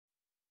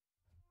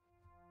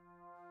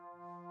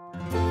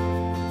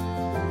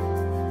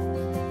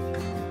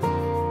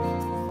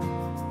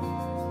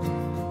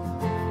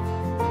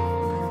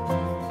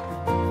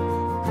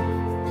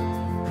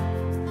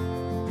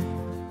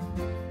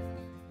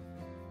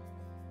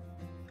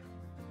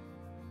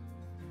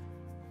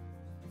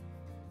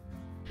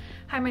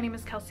Hi, my name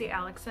is Kelsey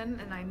Alexson,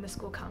 and I'm the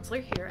school counselor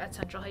here at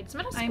Central Heights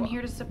Middle School. I'm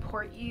here to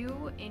support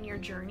you in your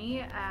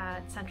journey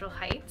at Central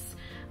Heights.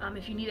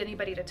 If you need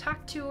anybody to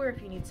talk to or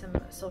if you need some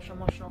social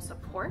emotional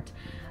support,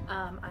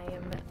 I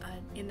am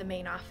in the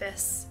main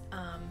office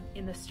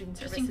in the student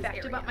services area.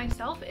 Interesting fact about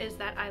myself is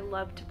that I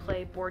love to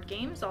play board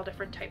games, all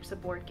different types of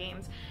board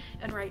games,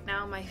 and right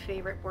now my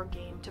favorite board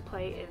game to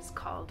play is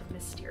called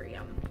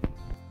Mysterium.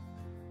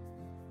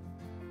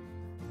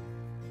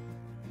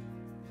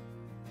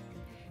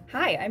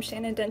 Hi, I'm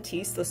Shannon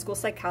Dentiste, the school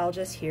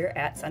psychologist here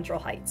at Central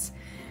Heights.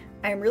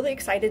 I'm really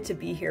excited to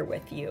be here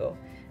with you.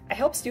 I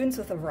help students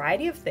with a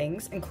variety of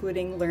things,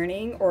 including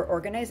learning or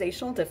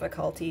organizational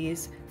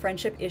difficulties,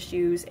 friendship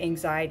issues,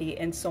 anxiety,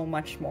 and so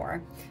much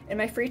more. In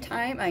my free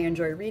time, I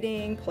enjoy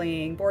reading,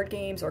 playing board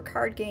games or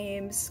card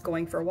games,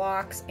 going for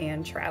walks,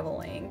 and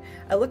traveling.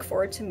 I look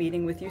forward to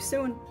meeting with you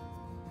soon.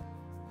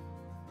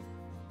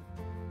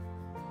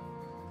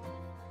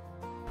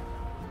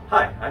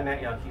 Hi, I'm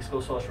Matt Youngke,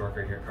 school social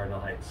worker here at Cardinal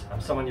Heights. I'm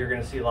someone you're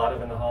going to see a lot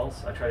of in the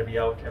halls. I try to be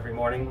out every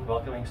morning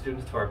welcoming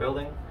students to our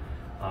building.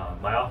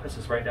 My office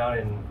is right down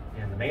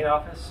in the main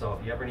office, so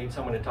if you ever need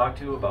someone to talk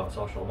to about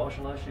social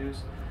emotional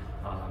issues,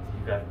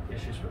 you've got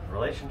issues with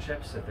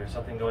relationships, if there's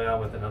something going on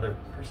with another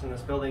person in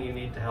this building you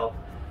need to help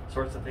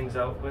sort some things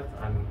out with,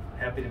 I'm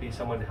happy to be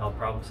someone to help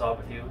problem solve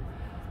with you.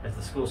 As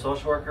the school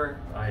social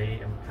worker, I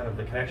am kind of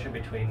the connection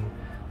between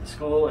the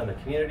school and the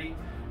community.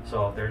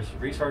 So if there's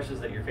resources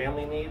that your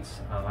family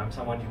needs, I'm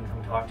someone you can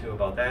come talk to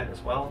about that as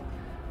well.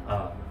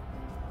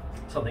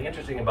 Something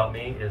interesting about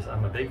me is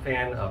I'm a big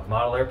fan of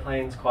model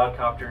airplanes,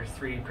 quadcopters,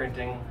 3D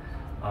printing,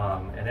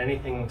 and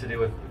anything to do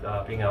with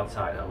being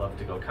outside. I love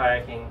to go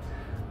kayaking,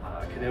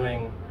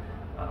 canoeing,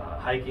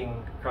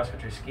 hiking,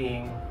 cross-country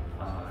skiing.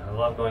 I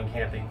love going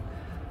camping.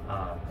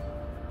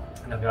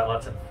 And I've got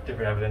lots of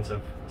different evidence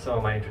of some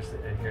of my interests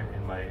here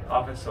in my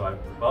office, so I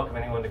welcome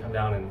anyone to come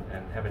down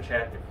and have a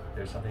chat if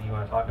there's something you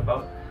want to talk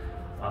about.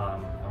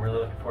 I'm really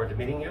looking forward to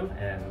meeting you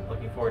and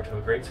looking forward to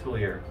a great school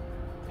year.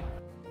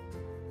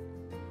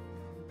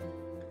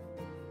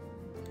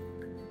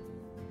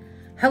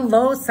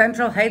 Hello,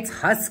 Central Heights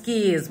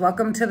Huskies.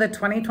 Welcome to the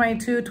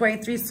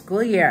 2022-23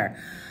 school year.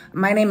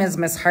 My name is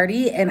Miss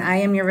Hardy, and I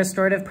am your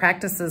restorative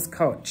practices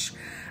coach.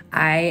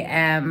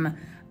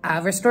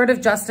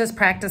 Restorative justice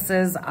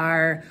practices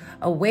are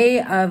a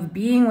way of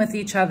being with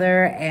each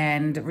other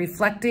and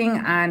reflecting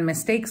on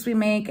mistakes we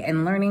make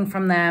and learning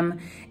from them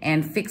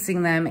and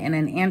fixing them in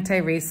an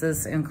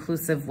anti-racist,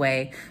 inclusive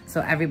way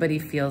so everybody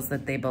feels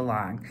that they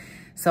belong.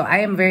 So I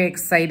am very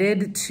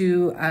excited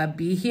to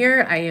be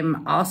here. I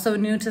am also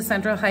new to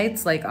Central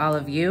Heights, like all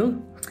of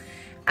you.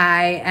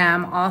 I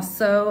am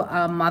also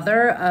a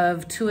mother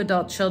of 2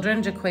 adult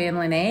children, Jaquay and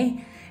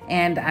Lene,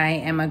 and I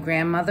am a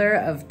grandmother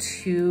of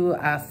 2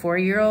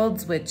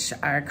 4-year-olds, which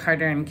are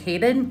Carter and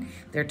Caden.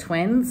 They're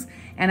twins.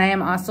 And I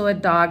am also a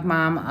dog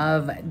mom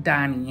of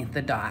Donnie,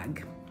 the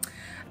dog.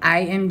 I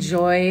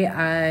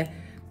enjoy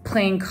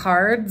playing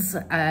cards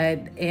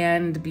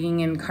and being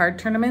in card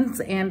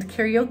tournaments and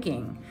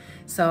karaokeing.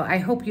 So I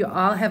hope you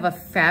all have a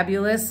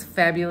fabulous,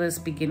 fabulous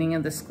beginning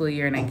of the school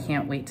year, and I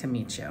can't wait to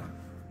meet you.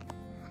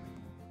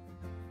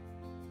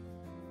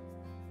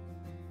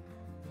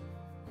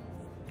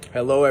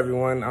 Hello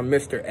everyone, I'm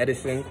Mr.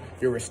 Edison,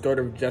 your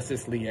restorative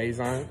justice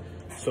liaison.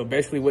 So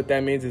basically what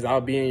that means is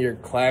I'll be in your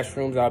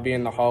classrooms, I'll be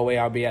in the hallway,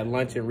 I'll be at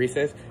lunch and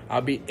recess,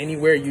 I'll be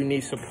anywhere you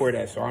need support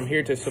at. So I'm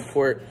here to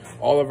support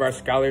all of our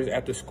scholars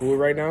at the school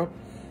right now.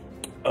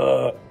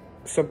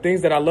 Some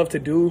things that I love to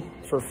do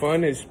for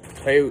fun is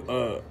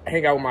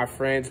hang out with my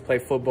friends, play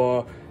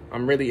football.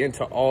 I'm really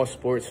into all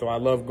sports, so I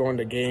love going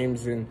to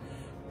games and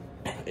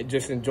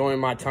just enjoying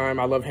my time.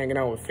 I love hanging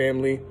out with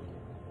family.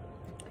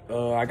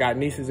 I got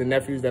nieces and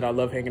nephews that I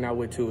love hanging out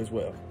with too as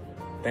well.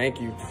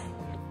 Thank you.